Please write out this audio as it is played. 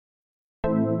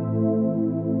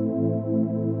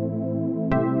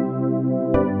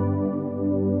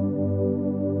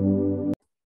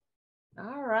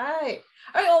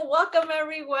welcome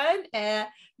everyone. And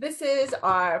this is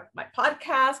my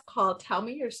podcast called Tell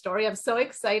Me Your Story. I'm so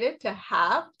excited to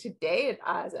have today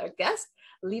as our guest,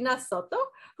 Lina Soto,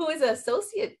 who is an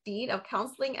Associate Dean of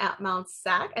Counseling at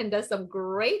Mt.Sac and does some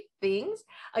great things.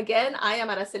 Again, I am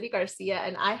Araceli Garcia,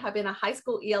 and I have been a high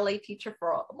school ELA teacher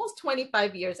for almost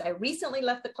 25 years. I recently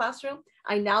left the classroom.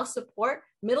 I now support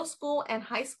middle school and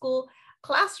high school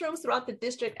classrooms throughout the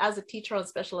district as a teacher on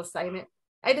special assignment.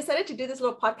 I decided to do this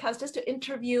little podcast just to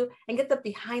interview and get the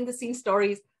behind the scenes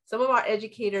stories, some of our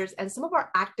educators and some of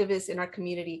our activists in our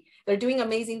community. They're doing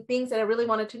amazing things that I really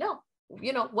wanted to know,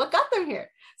 what got them here.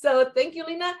 So thank you,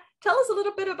 Lina. Tell us a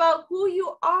little bit about who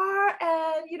you are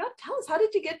and, tell us, how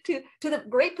did you get to the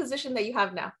great position that you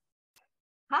have now?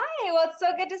 Hi, well, it's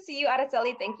so good to see you,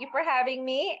 Araceli. Thank you for having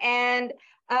me. And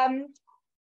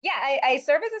I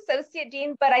serve as Associate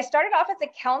Dean, but I started off as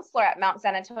a counselor at Mount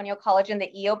San Antonio College in the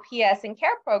EOPS and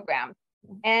CARE program.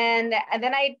 And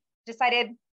then I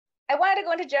decided I wanted to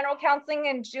go into general counseling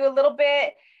and do a little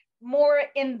bit more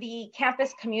in the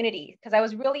campus community because I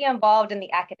was really involved in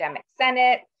the academic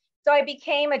senate. So I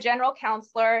became a general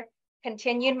counselor,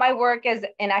 continued my work as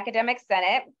an academic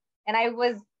senate, and I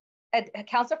was a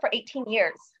counselor for 18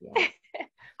 years. Yeah.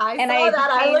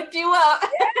 I looked you up.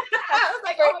 I was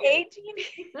like, for 18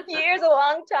 years, a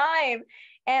long time.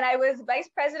 And I was vice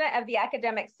president of the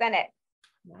academic senate.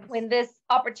 Nice. When this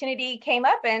opportunity came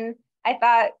up, and I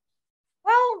thought,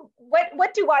 well,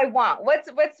 what do I want?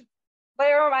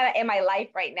 Where am I in my life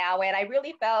right now? And I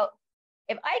really felt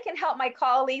if I can help my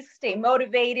colleagues stay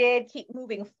motivated, keep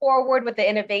moving forward with the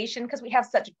innovation, because we have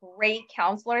such great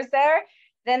counselors there,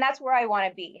 then that's where I want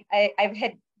to be. I've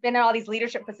had been in all these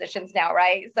leadership positions now,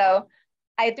 right? So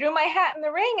I threw my hat in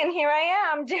the ring, and here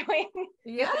I am doing.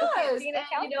 Yes,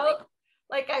 and,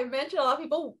 like I mentioned, a lot of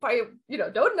people probably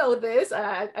don't know this.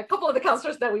 A couple of the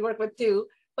counselors that we work with too,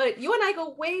 but you and I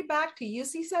go way back to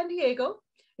UC San Diego.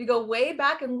 We go way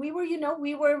back, and we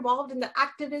were involved in the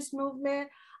activist movement.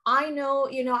 I know,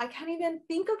 I can't even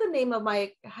think of the name of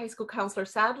my high school counselor.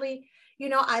 Sadly,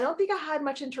 I don't think I had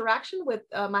much interaction with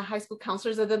my high school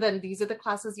counselors other than these are the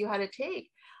classes you had to take.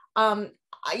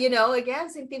 Again,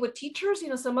 same thing with teachers.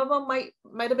 Some of them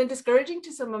might have been discouraging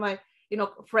to some of my,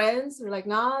 friends. They're like,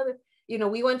 nah,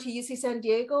 we went to UC San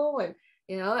Diego, and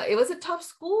it was a tough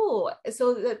school.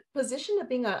 So the position of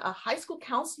being a high school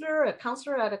counselor, a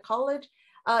counselor at a college,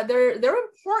 they're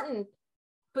important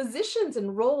positions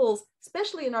and roles,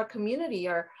 especially in our community,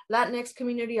 our Latinx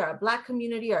community, our Black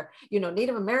community, our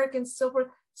Native Americans, so forth,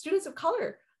 students of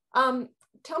color.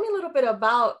 Tell me a little bit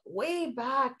about way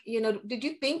back, did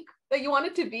you think that you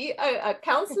wanted to be a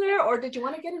counselor, or did you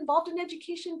want to get involved in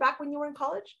education back when you were in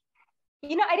college?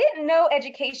 I didn't know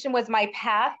education was my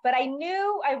path, but I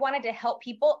knew I wanted to help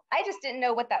people. I just didn't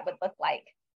know what that would look like.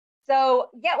 So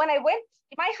yeah, when I went,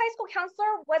 my high school counselor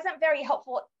wasn't very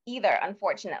helpful either,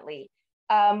 unfortunately.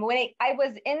 When I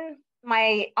was in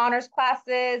my honors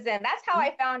classes, and that's how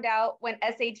I found out when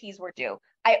SATs were due.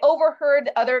 I overheard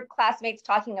other classmates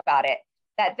talking about it,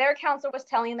 that their counselor was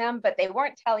telling them, but they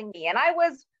weren't telling me. And I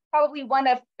was probably one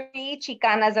of 3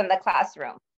 Chicanas in the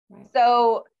classroom. Right.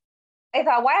 So I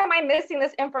thought, why am I missing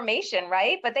this information,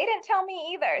 right? But they didn't tell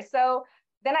me either. So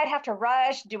then I'd have to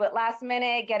rush, do it last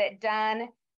minute, get it done.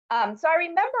 So I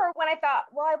remember when I thought,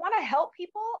 well, I want to help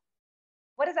people.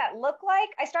 What does that look like?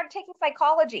 I started taking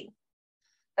psychology.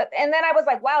 And then I was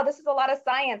like, wow, this is a lot of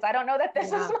science. I don't know that this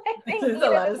is my thing.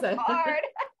 This is hard.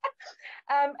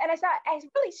 And I thought I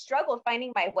really struggled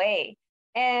finding my way.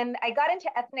 And I got into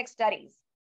ethnic studies.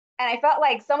 And I felt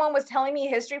like someone was telling me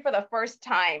history for the first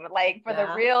time, like for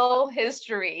the real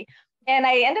history. And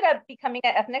I ended up becoming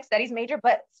an ethnic studies major,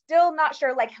 but still not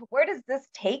sure, like, where does this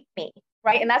take me?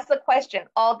 Right. And that's the question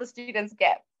all the students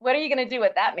get. What are you going to do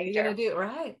with that major? What are you going to do?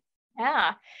 Right.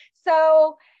 Yeah.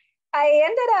 So I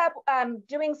ended up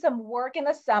doing some work in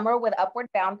the summer with Upward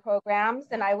Bound programs.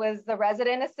 And I was the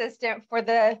resident assistant for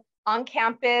the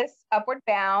on-campus Upward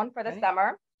Bound for the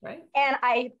summer. Right. And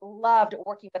I loved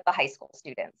working with the high school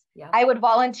students. Yeah. I would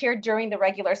volunteer during the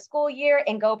regular school year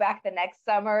and go back the next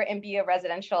summer and be a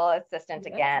residential assistant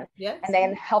again. Yes. And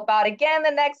then help out again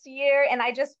the next year. And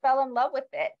I just fell in love with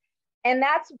it. And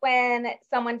that's when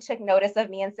someone took notice of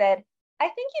me and said, I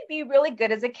think you'd be really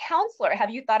good as a counselor.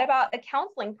 Have you thought about a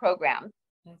counseling program?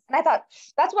 Yes. And I thought,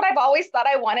 that's what I've always thought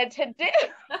I wanted to do.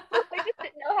 I just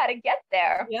didn't know how to get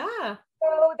there. Yeah.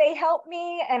 So they helped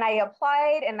me, and I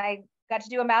applied, and I got to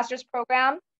do a master's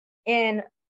program in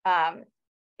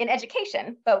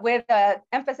education, but with an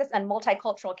emphasis on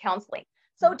multicultural counseling.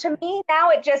 So to me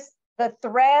now, the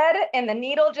thread and the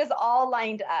needle just all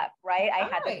lined up, right? I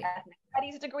had the ethnic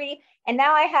studies degree, and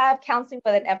now I have counseling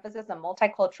with an emphasis on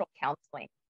multicultural counseling.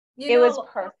 It was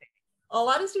perfect. A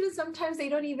lot of students, sometimes they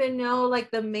don't even know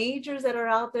like the majors that are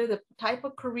out there, the type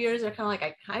of careers. They're kind of like,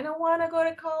 I kind of want to go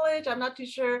to college. I'm not too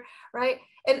sure. Right.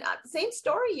 And same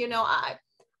story,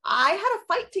 I had a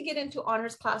fight to get into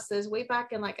honors classes way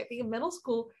back in I think in middle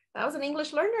school. I was an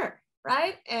English learner.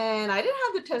 Right. And I didn't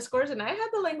have the test scores and I had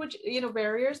the language,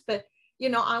 barriers, but,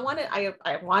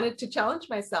 I wanted to challenge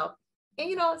myself.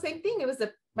 And, same thing. It was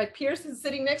my peers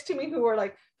sitting next to me who were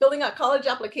like filling out college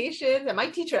applications. And my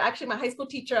teacher, actually my high school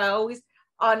teacher, I always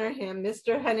honor him,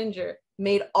 Mr. Henninger,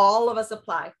 made all of us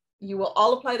apply. You will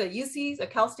all apply to UCs, a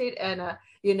Cal State, and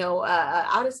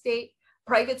out of state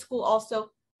private school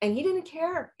also. And he didn't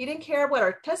care. He didn't care what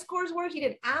our test scores were. He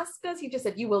didn't ask us. He just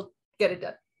said, you will get it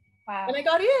done. Wow. And I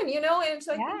got in, and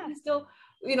so I think we still,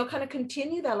 kind of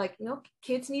continue that,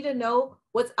 kids need to know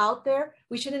what's out there.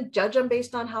 We shouldn't judge them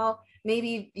based on how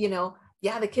maybe,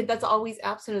 the kid that's always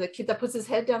absent or the kid that puts his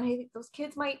head down. Hey, those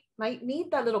kids might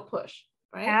need that little push.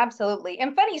 Right? Absolutely.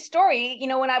 And funny story,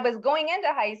 when I was going into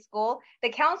high school, the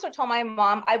counselor told my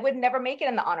mom I would never make it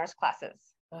in the honors classes.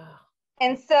 Oh.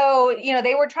 And so,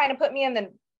 they were trying to put me in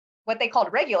what they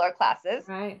called regular classes.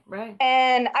 Right.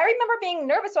 And I remember being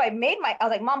nervous. So I was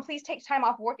like, Mom, please take time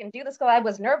off work and do this, because I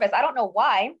was nervous. I don't know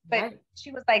why, but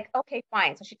she was like, okay,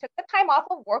 fine. So she took the time off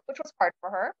of work, which was hard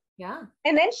for her. Yeah.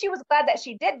 And then she was glad that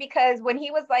she did, because when he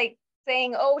was like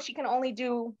saying, oh, she can only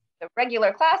do the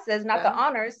regular classes, not the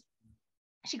honors,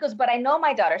 she goes, but I know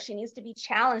my daughter, she needs to be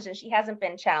challenged, and she hasn't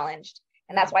been challenged.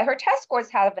 And that's why her test scores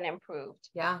haven't improved.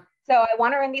 Yeah. So I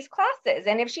want her in these classes.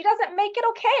 And if she doesn't make it,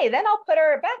 okay, then I'll put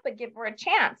her back, but give her a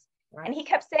chance. Right. And he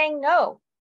kept saying no.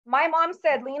 My mom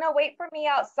said, Lina, wait for me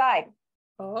outside.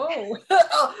 Oh,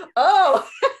 oh.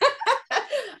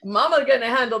 Mama's going to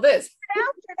handle this.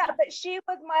 After that, but she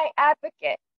was my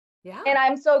advocate. Yeah. And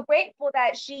I'm so grateful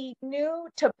that she knew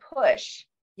to push.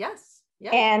 Yes.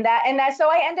 Yeah. And that, so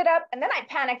I ended up, and then I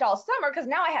panicked all summer, because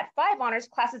now I had 5 honors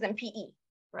classes in PE.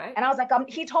 Right. And I was like,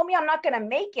 he told me I'm not going to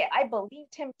make it. I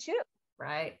believed him too.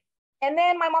 Right. And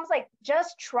then my mom's like,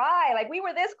 just try. Like, we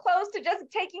were this close to just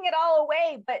taking it all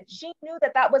away, but she knew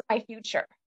that was my future.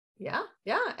 Yeah.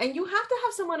 Yeah. And you have to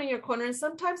have someone in your corner. And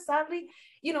sometimes, sadly,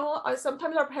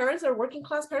 sometimes our parents are working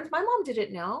class parents. My mom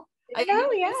didn't know. I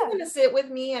was going to sit with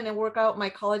me and then work out my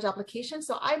college application.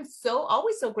 So I'm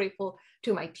always so grateful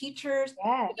to my teachers.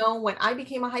 Yes. When I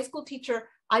became a high school teacher,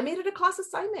 I made it a class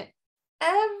assignment.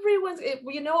 Everyone's,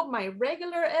 my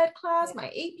regular ed class, my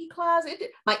AP class,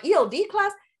 my ELD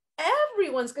class,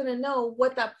 everyone's going to know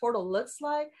what that portal looks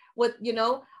like, what,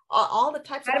 all the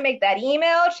types how to make that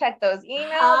email, check those emails.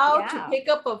 How to pick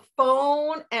up a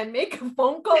phone and make a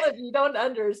phone call if you don't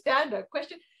understand a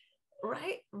question.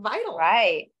 Right? Vital.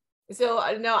 Right. So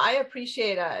no, I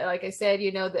appreciate, like I said,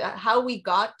 how we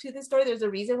got to this story. There's a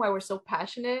reason why we're so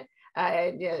passionate.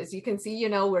 And as you can see,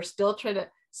 we're still trying to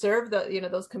serve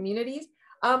those communities.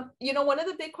 One of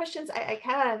the big questions I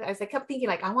had, as I kept thinking,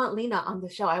 like, I want Lina on the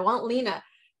show. I want Lina,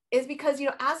 is because,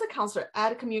 as a counselor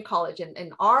at a community college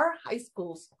and our high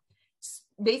schools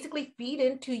basically feed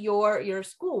into your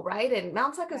school, right? And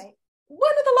Mt.Sac is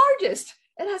one of the largest.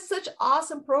 It has such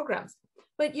awesome programs.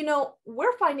 But,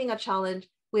 we're finding a challenge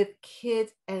with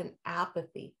kids and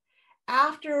apathy.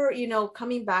 After,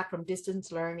 coming back from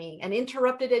distance learning and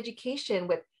interrupted education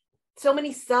with so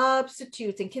many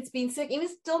substitutes and kids being sick, even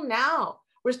still now,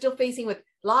 we're still facing with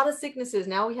a lot of sicknesses.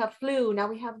 Now we have flu, now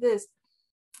we have this.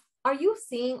 Are you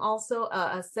seeing also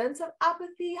a sense of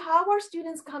apathy? How are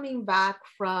students coming back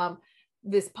from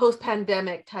this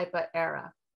post-pandemic type of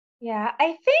era? Yeah, I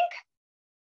think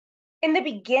in the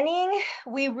beginning,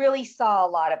 we really saw a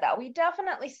lot of that. We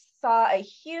definitely saw a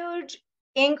huge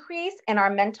increase in our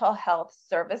mental health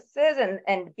services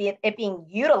and it being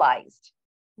utilized.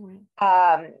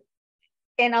 Mm-hmm.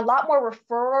 And a lot more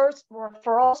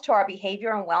referrals to our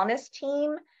behavior and wellness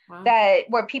team. Wow.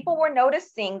 Where people were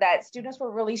noticing that students were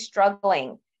really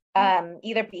struggling,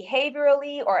 either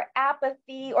behaviorally or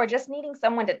apathy or just needing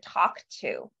someone to talk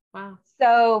to. Wow.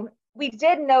 So we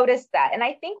did notice that. And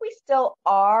I think we still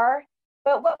are.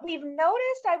 But what we've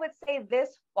noticed, I would say this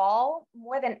fall,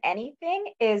 more than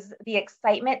anything, is the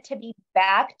excitement to be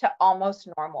back to almost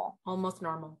normal. Almost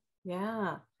normal.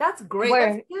 Yeah. That's great.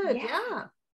 That's good. Yeah.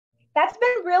 That's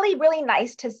been really, really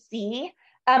nice to see.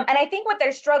 And I think what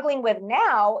they're struggling with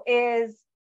now is,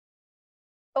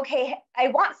 okay, I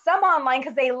want some online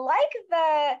because they like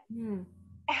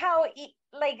how,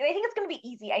 they think it's going to be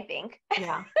easy, I think.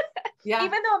 Yeah. Yeah.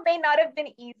 Even though it may not have been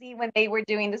easy when they were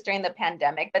doing this during the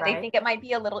pandemic, but they think it might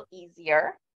be a little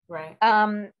easier. Right.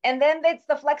 And then it's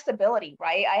the flexibility,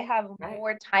 right? I have Right.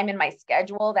 more time in my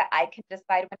schedule that I can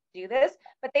decide when to do this,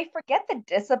 but they forget the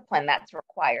discipline that's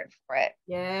required for it.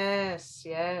 Yes.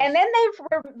 Yes. And then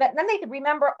they could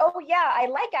remember, oh yeah, I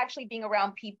like actually being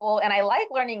around people and I like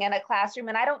learning in a classroom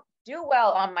and I don't do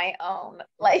well on my own.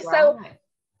 Like, Right. so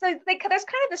there's kind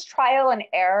of this trial and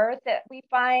error that we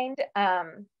find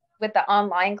with the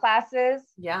online classes.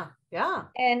 Yeah. Yeah.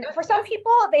 And for some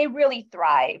people, they really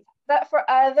thrive. But for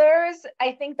others,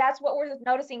 I think that's what we're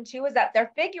noticing too, is that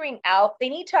they're figuring out they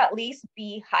need to at least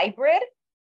be hybrid.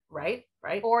 Right.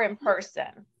 Right. Or in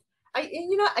person.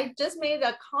 I just made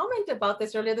a comment about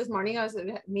this earlier this morning. I was in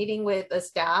a meeting with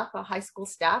a high school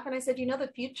staff, and I said,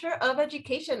 the future of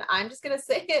education, I'm just going to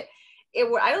say it.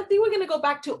 I don't think we're going to go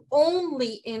back to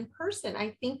only in person.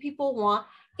 I think people want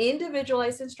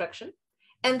individualized instruction.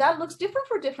 And that looks different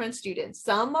for different students.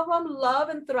 Some of them love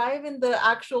and thrive in the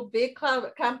actual big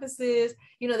campuses.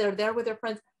 They're there with their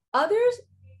friends. Others,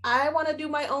 I want to do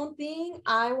my own thing.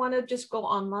 I want to just go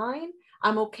online.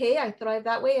 I'm okay. I thrive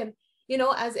that way. And,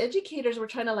 as educators, we're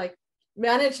trying to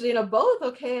manage, both.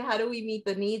 Okay, how do we meet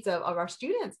the needs of our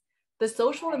students? The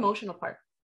social emotional part,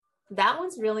 that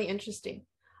one's really interesting.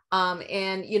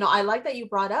 And, I like that you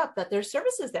brought up that there's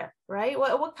services there, right?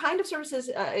 What kind of services,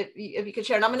 if you could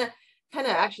share? And I'm going to kind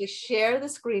of actually share the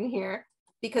screen here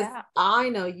because I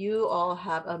know you all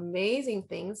have amazing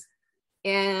things.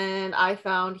 And I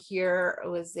found here,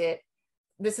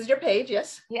 this is your page,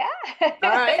 yes? Yeah. All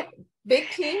right. Big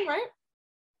team, right?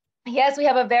 Yes, we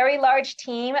have a very large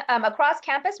team. Across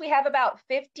campus, we have about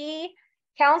 50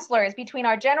 counselors between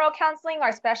our general counseling,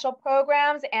 our special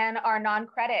programs, and our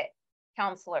non-credit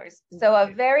counselors. So a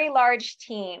very large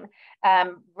team,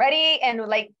 ready and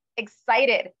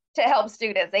excited to help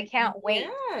students. They can't wait.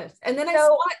 Yes. And then I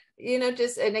saw,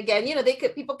 and again,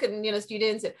 people can,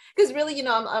 students, because really,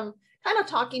 I'm kind of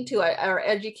talking to our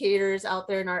educators out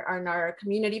there in our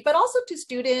community, but also to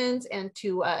students and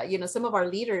to, some of our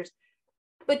leaders.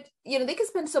 But, they can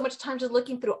spend so much time just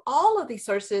looking through all of these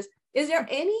sources. Is there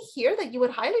any here that you would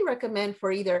highly recommend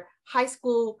for either high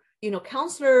school,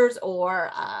 counselors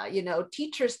or,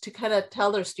 teachers to kind of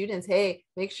tell their students, hey,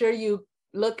 make sure you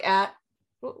look at,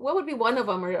 what would be one of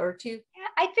them or two? Yeah,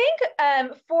 I think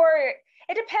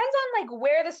it depends on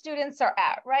where the students are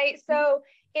at, right? So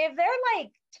if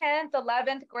they're 10th,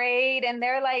 11th grade and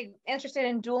they're interested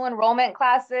in dual enrollment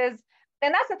classes,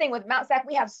 then that's the thing with Mt.Sac,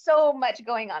 we have so much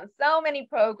going on, so many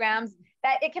programs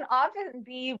that it can often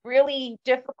be really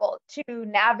difficult to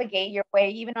navigate your way,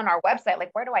 even on our website.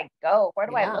 Where do I go? Where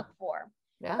do I look for?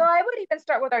 Yeah. So I would even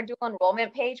start with our dual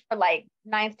enrollment page for 9th,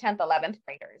 10th, 11th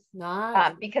graders.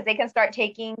 Nice. Because they can start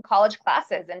taking college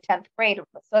classes in 10th grade.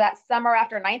 So that's summer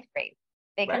after 9th grade.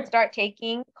 They can start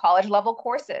taking college level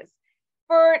courses.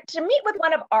 To meet with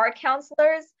one of our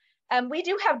counselors, we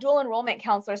do have dual enrollment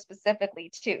counselors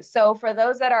specifically too. So for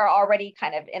those that are already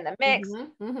kind of in the mix,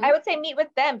 I would say meet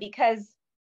with them because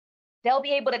they'll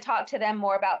be able to talk to them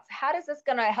more about how does this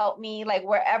going to help me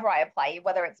wherever I apply,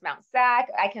 whether it's Mt.Sac,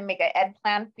 I can make an ed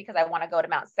plan because I want to go to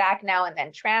Mt.Sac now and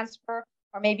then transfer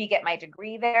or maybe get my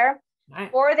degree there. Nice.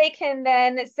 Or they can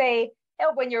then say,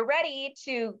 oh, when you're ready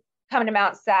to come to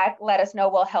Mt.Sac, let us know,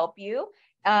 we'll help you.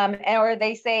 Or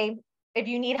they say, if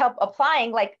you need help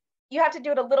applying, you have to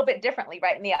do it a little bit differently,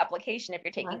 right, in the application if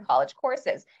you're taking college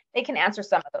courses. They can answer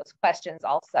some of those questions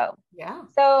also. Yeah.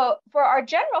 So for our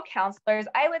general counselors,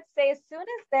 I would say as soon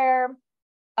as they're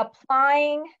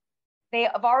applying, they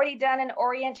have already done an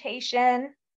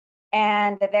orientation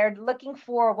and they're looking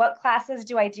for what classes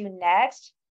do I do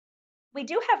next. We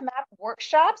do have MAP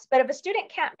workshops, but if a student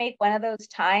can't make one of those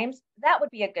times, that would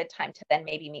be a good time to then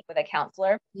maybe meet with a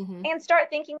counselor and start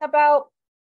thinking about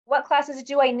what classes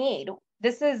do I need?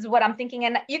 This is what I'm thinking.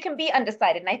 And you can be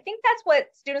undecided. And I think that's what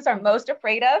students are most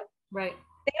afraid of. Right.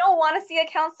 They don't want to see a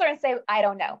counselor and say, I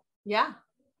don't know. Yeah.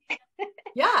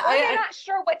 Yeah. They're not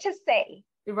sure what to say.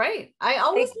 Right. I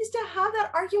always used to have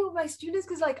that argument with my students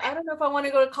because I don't know if I want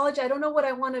to go to college. I don't know what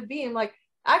I want to be. I'm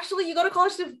actually, you go to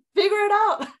college to figure it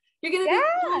out. You're going to be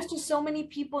exposed to so many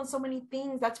people and so many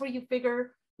things. That's where you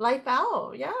figure life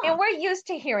out. Yeah. And we're used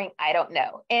to hearing, I don't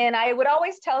know. And I would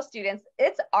always tell students,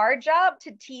 it's our job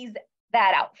to tease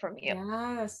that out from you.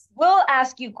 Yes. We'll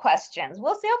ask you questions.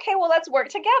 We'll say, okay, well, let's work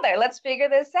together. Let's figure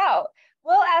this out.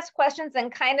 We'll ask questions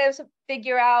and kind of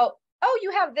figure out, oh,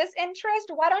 you have this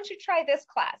interest. Why don't you try this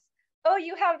class? Oh,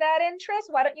 you have that interest.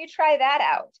 Why don't you try that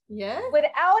out? Yeah.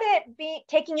 Without it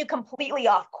taking you completely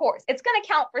off course. It's going to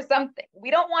count for something.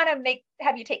 We don't want to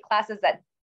have you take classes that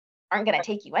aren't going to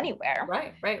take you anywhere.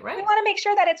 Right. We want to make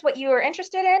sure that it's what you are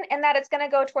interested in and that it's going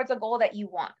to go towards a goal that you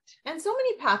want. And so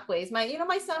many pathways.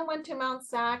 My son went to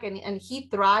Mt.Sac and he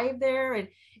thrived there. And,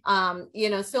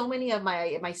 so many of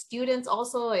my students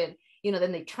also, and,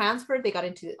 then they transferred, they got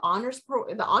into the honors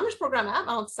program at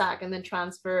Mt.Sac and then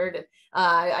transferred.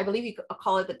 I believe you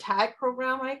call it the TAG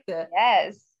program, right?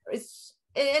 Yes.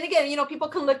 And again, people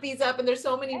can look these up and there's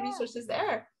so many resources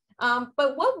there.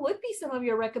 But what would be some of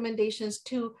your recommendations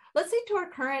to, let's say, to our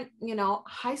current,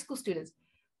 high school students?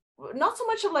 Not so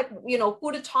much of like,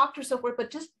 who to talk to or so forth,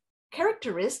 but just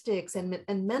characteristics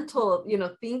and mental,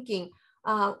 thinking.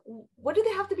 What do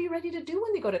they have to be ready to do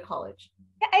when they go to college?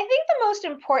 I think the most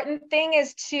important thing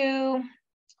is to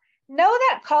know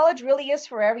that college really is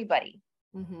for everybody.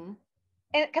 Mm-hmm.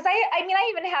 And because I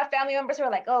even have family members who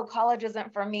are like, oh, college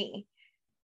isn't for me.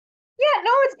 Yeah,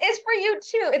 no, it's for you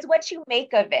too. It's what you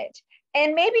make of it.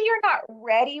 And maybe you're not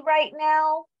ready right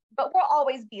now, but we'll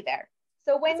always be there.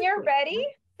 So when you're ready,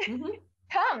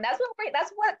 come. That's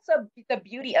what's the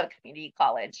beauty of community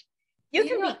college. You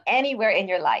can be anywhere in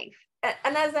your life.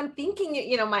 And as I'm thinking,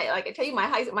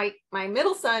 my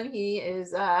middle son, he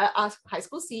is a high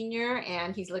school senior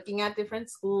and he's looking at different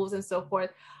schools and so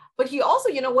forth. But he also,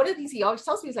 one of these, he always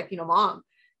tells me, he's like, Mom,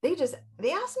 they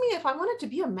asked me if I wanted to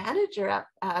be a manager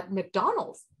at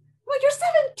McDonald's. I'm like, you're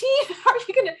 17. How are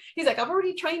you going to, he's like, I've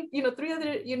already trained, 3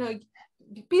 other,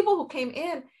 people who came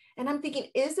in. And I'm thinking,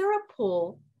 is there a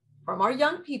pull from our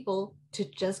young people to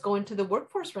just go into the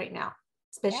workforce right now?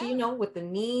 Especially, with the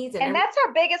needs. And that's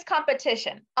our biggest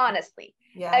competition, honestly.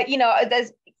 Yeah. The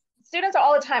students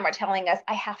all the time are telling us,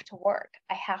 I have to work.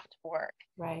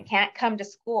 Right. Can't come to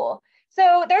school.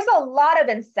 So there's a lot of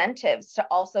incentives to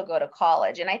also go to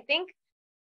college. And I think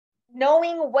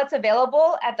knowing what's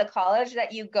available at the college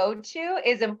that you go to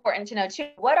is important to know too.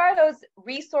 What are those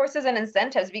resources and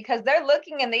incentives? Because they're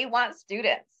looking and they want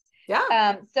students.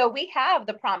 Yeah. So we have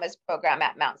the Promise program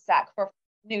at Mt.Sac for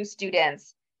new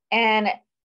students. And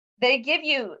they give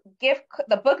you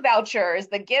the book vouchers,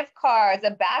 the gift cards,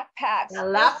 the backpacks, a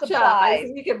laptop supplies,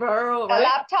 you can borrow, right? A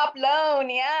laptop loan.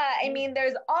 Yeah. I mean,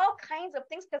 there's all kinds of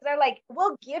things because they're like,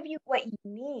 we'll give you what you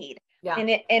need. Yeah.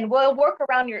 And we'll work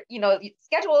around your,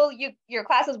 schedule your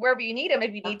classes wherever you need them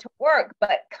if you need to work,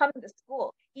 but come to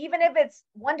school. Even if it's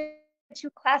 1 to 2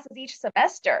 classes each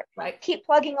semester, right? Keep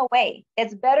plugging away.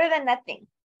 It's better than nothing.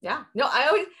 Yeah. No, I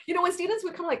always, when students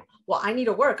would come like, well, I need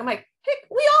to work. I'm like, hey,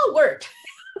 we all worked.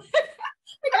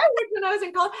 Like I worked when I was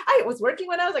in college. I was working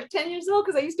when I was like 10 years old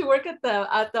because I used to work at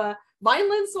the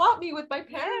Vineland swap meet with my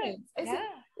parents. I said,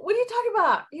 what are you talking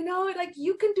about? Like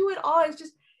you can do it all. It's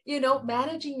just,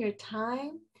 managing your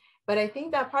time. But I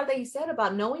think that part that you said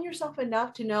about knowing yourself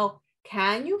enough to know,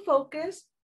 can you focus?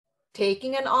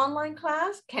 Taking an online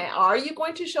class, are you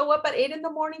going to show up at 8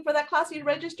 a.m. for that class you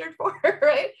registered for,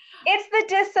 right? It's the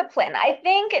discipline. I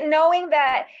think knowing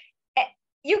that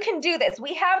you can do this.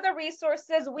 We have the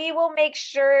resources. We will make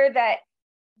sure that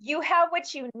you have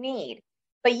what you need,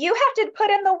 but you have to put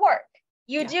in the work.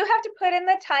 You do have to put in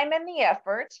the time and the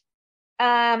effort.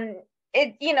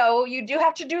 You do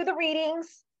have to do the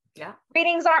readings. Yeah.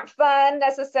 Readings aren't fun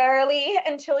necessarily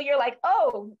until you're like,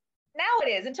 oh, now it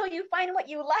is, until you find what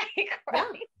you like, right?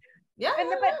 Yeah.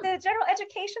 But the general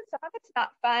education, some of it's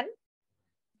not fun,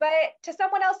 but to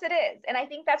someone else it is. And I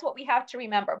think that's what we have to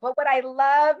remember. But what I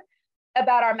love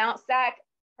about our Mt.Sac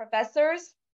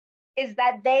professors is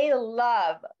that they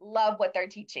love what they're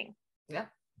teaching. Yeah.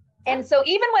 And so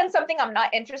even when something I'm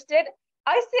not interested,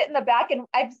 I sit in the back and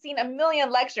I've seen a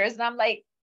million lectures and I'm like,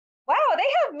 wow, they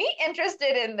have me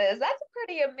interested in this. That's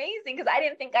pretty amazing because I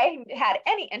didn't think I had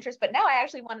any interest, but now I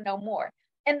actually want to know more.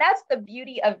 And that's the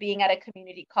beauty of being at a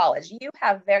community college. You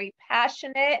have very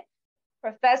passionate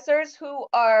professors who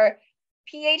are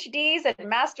PhDs and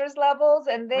master's levels,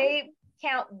 and they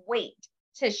can't wait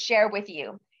to share with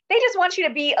you. They just want you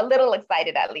to be a little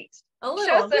excited at least. A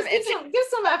little, give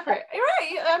some effort.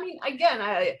 Right. I mean, again,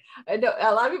 I know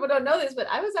a lot of people don't know this, but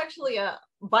I was actually a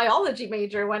biology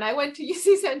major when I went to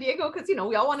UC San Diego because,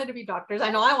 we all wanted to be doctors.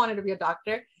 I know I wanted to be a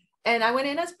doctor. And I went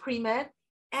in as pre-med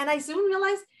and I soon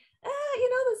realized,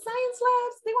 the science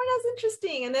labs, they weren't as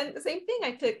interesting. And then the same thing,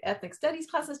 I took ethnic studies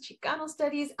classes, Chicano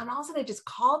studies, and all of a sudden it just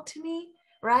called to me,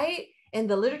 right? In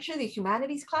the literature, the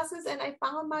humanities classes, and I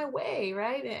found my way,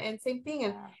 right? And same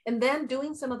thing. And then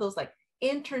doing some of those like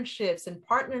internships and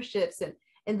partnerships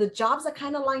and the jobs that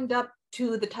kind of lined up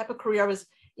to the type of career I was,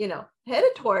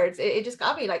 headed towards. It just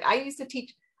got me. Like I used to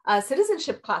teach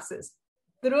citizenship classes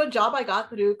through a job I got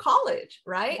through college,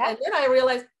 right? Yeah. And then I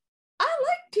realized I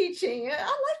like teaching. I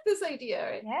like this idea.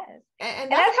 Right? Yes.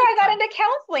 And that's how I got into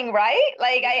counseling, right?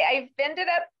 Like I've ended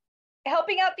up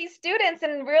helping out these students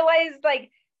and realized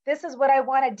like, this is what I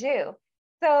want to do.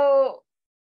 So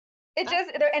it just,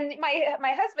 and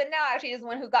my husband now actually is the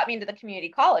one who got me into the community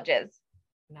colleges.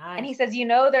 Nice. And he says, you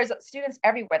know, there's students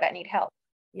everywhere that need help.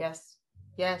 Yes.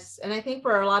 Yes. And I think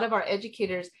for a lot of our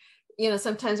educators, you know,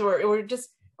 sometimes we're just,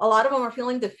 a lot of them are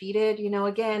feeling defeated, you know,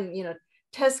 again, you know,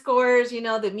 test scores, you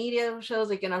know, the media shows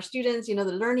like in our students, you know,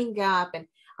 the learning gap and,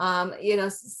 you know,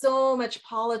 so much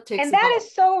politics. And that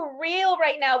is so real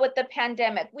right now with the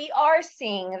pandemic. We are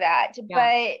seeing that,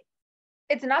 but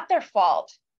it's not their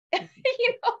fault. You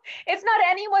know, it's not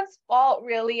anyone's fault,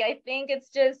 really. I think it's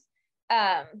just,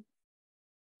 yeah,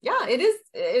 it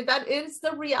is. That is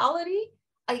the reality.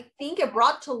 I think it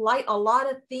brought to light a lot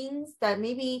of things that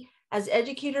maybe as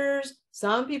educators,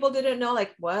 some people didn't know,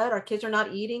 like what, our kids are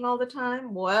not eating all the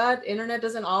time, what, internet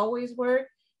doesn't always work.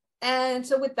 And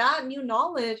so with that new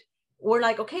knowledge, we're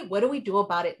like, okay, what do we do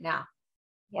about it now?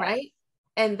 Yes. Right?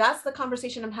 And that's the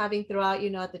conversation I'm having throughout, you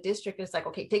know, at the district. It's like,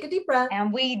 okay, take a deep breath.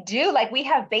 And we do, like, we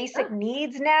have basic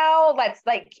needs now. That's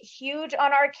like huge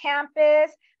on our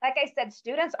campus. Like I said,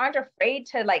 students aren't afraid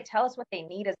to like tell us what they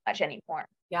need as much anymore.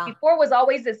 Yeah. Before was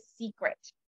always a secret.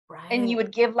 Right. And you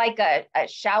would give like a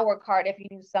shower card if you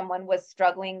knew someone was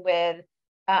struggling with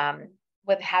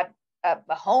have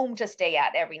a home to stay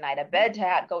at every night, a bed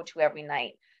to go to every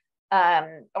night.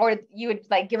 Or you would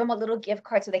like give them a little gift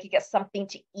card so they could get something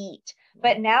to eat.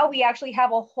 But now we actually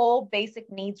have a whole basic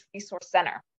needs resource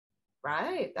center.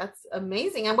 Right. That's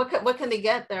amazing. And what can they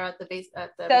get there at the base?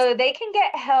 So they can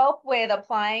get help with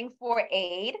applying for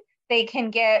aid. They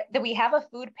can we have a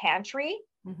food pantry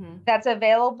that's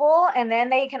available. And then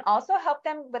they can also help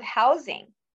them with housing.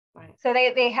 Right. So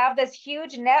they have this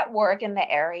huge network in the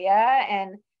area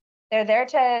and they're there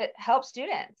to help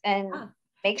students and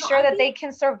make sure that they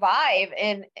can survive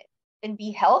and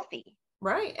be healthy.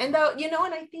 Right. And you know,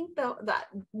 and I think that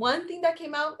one thing that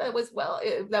came out that was,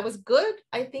 that was good,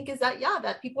 I think is that,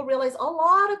 that people realize a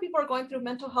lot of people are going through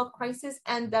mental health crisis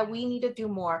and that we need to do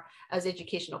more as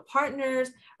educational partners,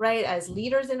 right? As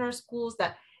leaders in our schools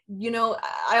that, you know,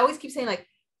 I always keep saying like,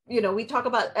 you know, we talk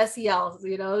about SELs,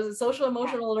 you know, social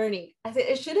emotional learning. I say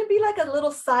it shouldn't be like a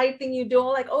little side thing you do,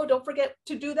 like, oh, don't forget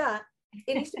to do that.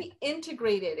 It needs to be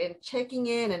integrated and checking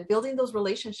in and building those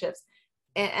relationships.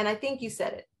 And I think you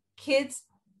said it. Kids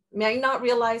may not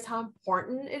realize how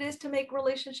important it is to make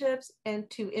relationships and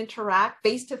to interact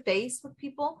face to face with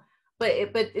people, but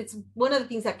it's one of the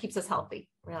things that keeps us healthy,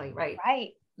 really, right? Right.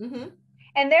 Mm-hmm.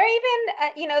 And they're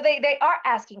even, you know, they are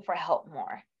asking for help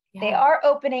more. Yeah. They are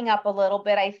opening up a little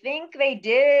bit. I think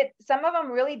some of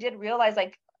them really did realize,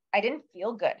 like, I didn't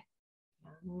feel good.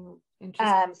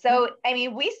 So, I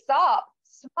mean, we saw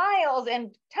smiles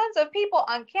and tons of people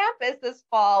on campus this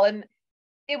fall, and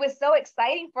it was so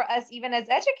exciting for us, even as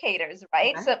educators,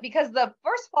 right? So, because the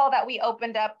first fall that we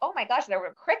opened up, oh my gosh, there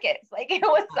were crickets. Like, it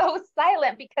was so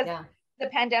silent because the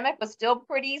pandemic was still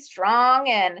pretty strong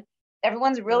and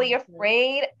everyone's really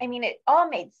afraid. I mean, it all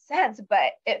made sense,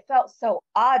 but it felt so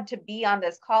odd to be on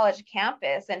this college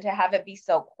campus and to have it be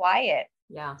so quiet.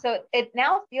 Yeah. So it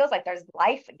now feels like there's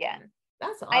life again.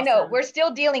 That's awesome. I know we're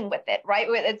still dealing with it, right?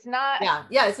 It's not.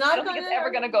 Yeah. It's not. I don't think it's ever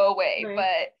going to go away,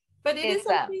 right. but it is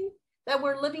something that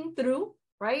we're living through,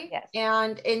 right? Yes.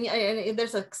 And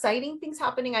there's exciting things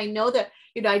happening. I know that,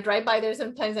 you know, I drive by there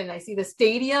sometimes and I see the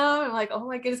stadium. I'm like, oh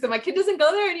my goodness, my kid doesn't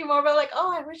go there anymore. But like,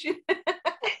 oh, I wish you.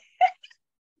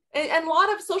 and a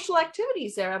lot of social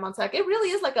activities there at Mt.Sac. It really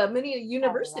is like a mini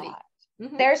university.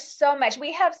 There's so much.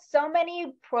 We have so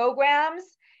many programs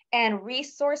and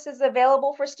resources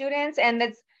available for students, and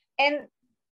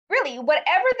really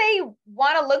whatever they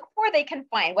want to look for, they can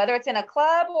find, whether it's in a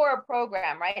club or a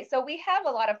program, right? So we have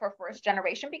a lot of our first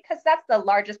generation because that's the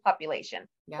largest population,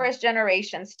 first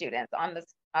generation students on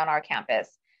our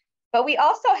campus. But we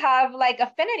also have like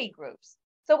affinity groups.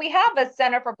 So we have a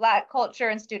Center for Black Culture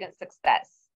and Student Success.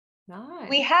 Nice.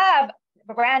 We have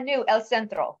a brand new El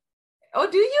Centro.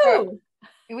 Oh, do you?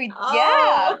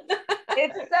 Yeah.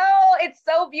 It's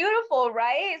so beautiful,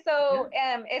 right? So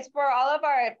it's for all of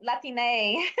our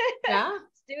Latina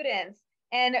students,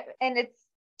 and it's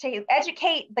to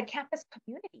educate the campus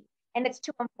community, and it's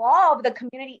to involve the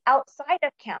community outside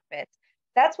of campus.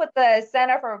 That's what the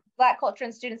Center for Black Culture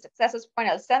and Student Success is for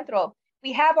El Centro.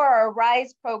 We have our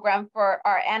Arise program for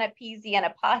our Anapeasy and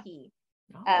Apache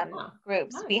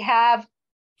groups. Nice. We have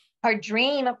our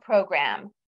Dream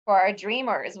program for our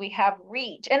dreamers. We have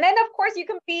Reach, and then of course you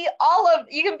can be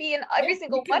in every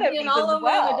single one of these as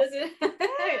well.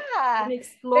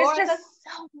 Explore. There's just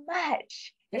so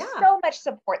much. There's so much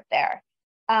support there.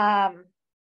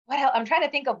 What what else? I'm trying to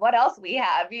think of what else we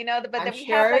have, you know, but I'm then we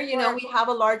sure, have like, we have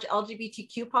a large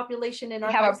LGBTQ population in we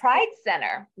our have high a school. pride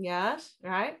center. Yes,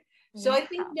 right. So I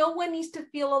think no one needs to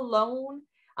feel alone.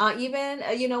 Even,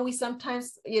 we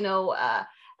sometimes,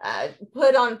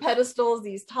 put on pedestals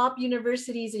these top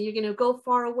universities and you're going to go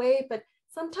far away. But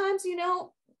sometimes,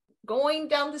 going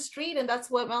down the street, and that's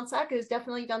what Mt.Sac is,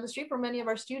 definitely down the street for many of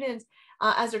our students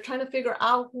as they're trying to figure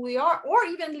out who we are, or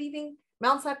even leaving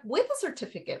Mt.Sac with a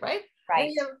certificate, right? Right.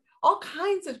 And you have all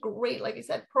kinds of great, like I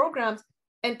said, programs.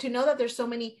 And to know that there's so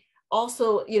many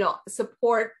also,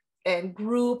 support and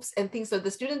groups and things. So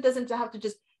the student doesn't have to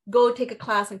just go take a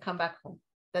class and come back home,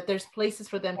 that there's places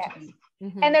for them to be.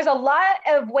 Mm-hmm. And there's a lot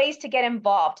of ways to get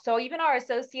involved. So even our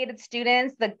associated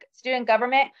students, the student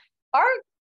government, our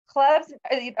clubs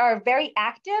are very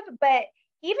active, but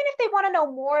even if they want to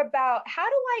know more about how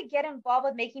do I get involved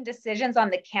with making decisions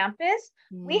on the campus,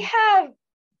 we have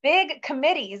big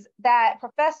committees that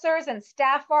professors and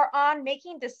staff are on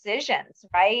making decisions,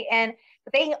 right? And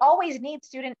they always need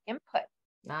student input.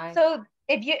 Nice. So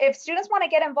if students want to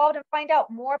get involved and find out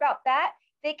more about that,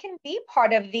 they can be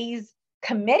part of these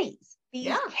committees,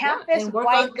 these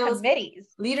campus-wide committees.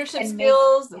 Leadership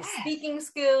skills, speaking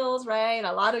skills, right?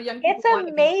 A lot of young people. It's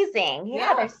amazing.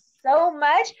 Yeah, there's so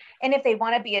much. And if they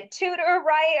want to be a tutor,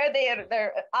 right, or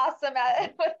they're awesome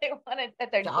at what they want to,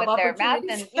 with their math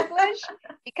and English,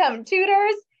 become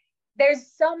tutors. There's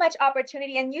so much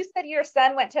opportunity. And you said your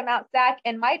son went to Mt.Sac,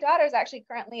 and my daughter's actually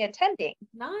currently attending.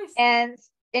 Nice.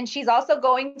 And she's also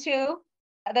going to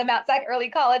the Mt.Sac Early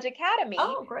College Academy.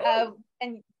 Oh, great.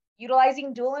 And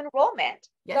utilizing dual enrollment.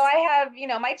 Yes. So I have,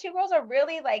 my two girls are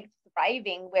really like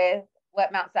thriving with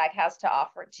what Mt.Sac has to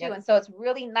offer too. Yes. And so it's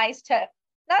really nice to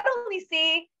not only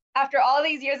see after all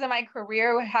these years of my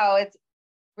career how it's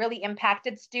really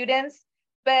impacted students,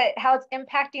 but how it's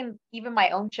impacting even my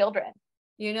own children.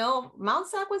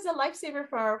 Mt.Sac was a lifesaver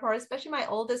for especially my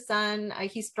oldest son.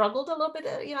 He struggled a little bit,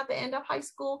 at the end of high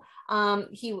school.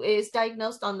 He is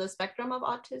diagnosed on the spectrum of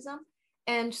autism.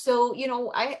 And so,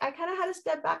 I kind of had to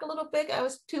step back a little bit. I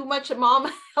was too much a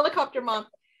mom, helicopter mom.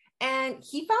 And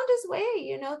he found his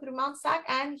way, through Mt.Sac,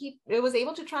 and he was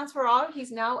able to transfer out.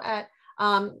 He's now at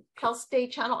Cal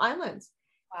State Channel Islands.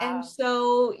 Wow. And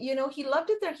so, he loved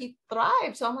it there. He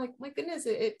thrived. So I'm like, my goodness,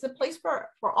 it's a place for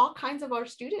all kinds of our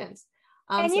students.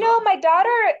 And, my daughter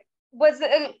was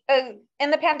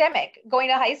in the pandemic going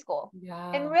to high school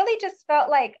and really just felt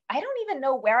like, I don't even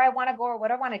know where I want to go or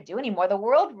what I want to do anymore. The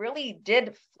world really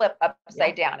did flip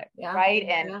upside down, right?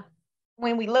 And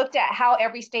when we looked at how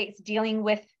every state's dealing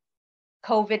with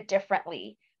COVID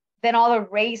differently, then all the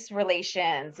race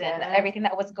relations and everything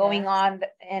that was going on.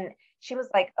 And she was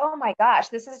like, oh my gosh,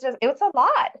 this is it was a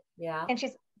lot. Yeah. And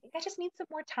she's, I just need some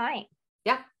more time.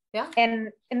 Yeah. Yeah.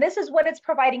 And this is what it's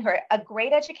providing her, a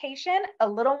great education, a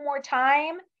little more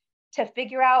time to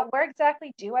figure out where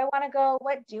exactly do I want to go?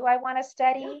 What do I want to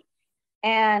study?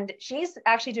 Yeah. And she's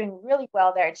actually doing really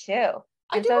well there too.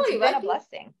 And so it's been a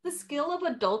blessing. The skill of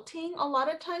adulting, a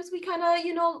lot of times we kind of,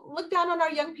 look down on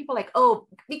our young people like, oh,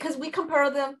 because we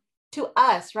compare them to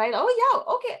us, right? Oh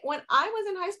yeah, okay. When I was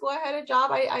in high school, I had a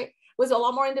job. I was a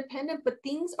lot more independent, but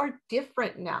things are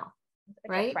different now.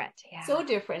 Right? Different, yeah. So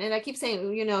different. And I keep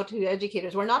saying, to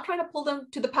educators, we're not trying to pull them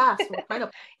to the past. We're trying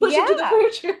to push it to the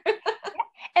future.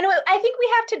 And I think we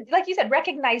have to, like you said,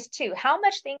 recognize too, how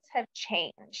much things have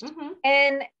changed. Mm-hmm.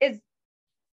 And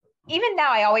even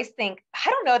now, I always think, I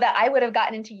don't know that I would have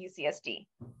gotten into UCSD.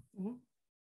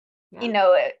 Mm-hmm.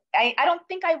 Yeah. I don't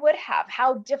think I would have,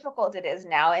 how difficult it is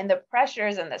now, and the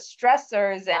pressures and the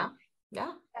stressors and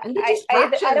and the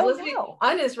distractions. I don't know.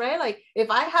 Honest, right? Like if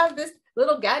I have this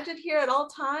little gadget here at all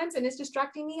times and it's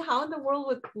distracting me, how in the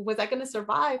world was I going to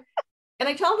survive? And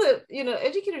I tell the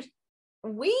educators,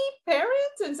 we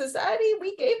parents and society,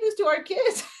 we gave this to our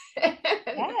kids.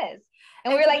 Yes.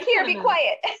 And we're like, here, be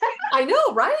quiet. I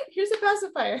know, right? Here's a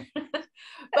pacifier.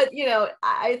 But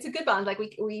it's a good balance. Like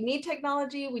we need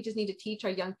technology. We just need to teach our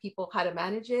young people how to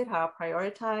manage it, how to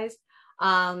prioritize.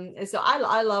 And so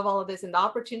I love all of this, and the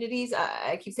opportunities.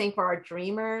 I keep saying, for our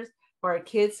dreamers, for our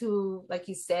kids who, like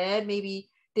you said, maybe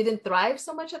didn't thrive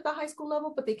so much at the high school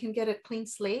level, but they can get a clean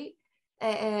slate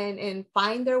and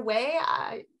find their way.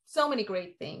 So many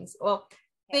great things. Well,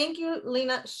 thank you,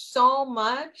 Lina, so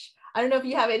much. I don't know if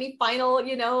you have any final,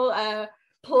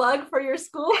 plug for your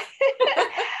school.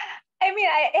 I mean,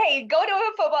 hey, go to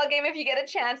a football game if you get a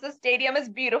chance. The stadium is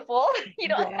beautiful. You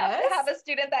don't have to have a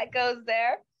student that goes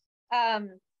there.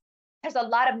 There's a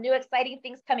lot of new exciting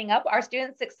things coming up. Our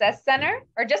Student Success Center,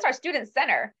 or just our Student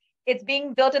Center, it's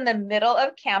being built in the middle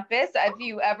of campus. If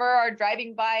you ever are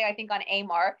driving by, I think on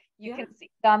Amar, you can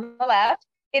see it on the left.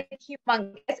 It's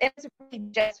humongous. It's really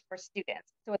just for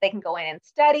students. So they can go in and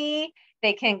study,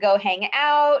 they can go hang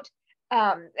out.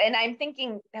 And I'm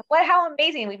thinking, how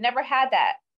amazing. We've never had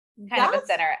that kind of a That's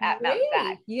center at Mt.Sac.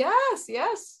 great. Yes,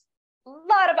 yes. A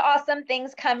lot of awesome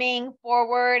things coming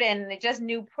forward and just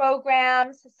new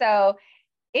programs. So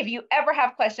if you ever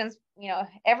have questions,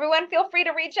 everyone feel free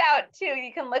to reach out too.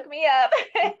 You can look me up.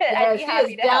 I'd be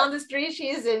happy to down help. the street. She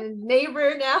is a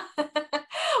neighbor now.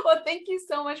 Well, thank you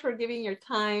so much for giving your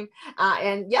time.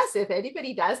 And yes, if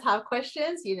anybody does have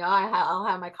questions, I'll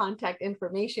have my contact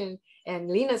information and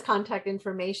Lina's contact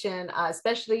information,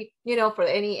 especially, for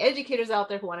any educators out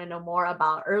there who want to know more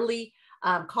about early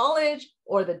college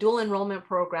or the dual enrollment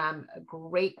program.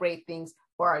 Great, great things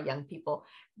for our young people.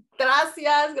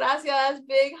 Gracias.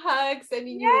 Big hugs,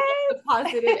 sending you the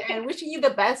positive and wishing you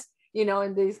the best,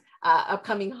 in these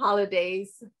upcoming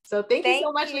holidays. So thank you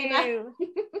so much, Lina.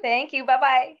 Thank you.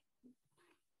 Bye-bye.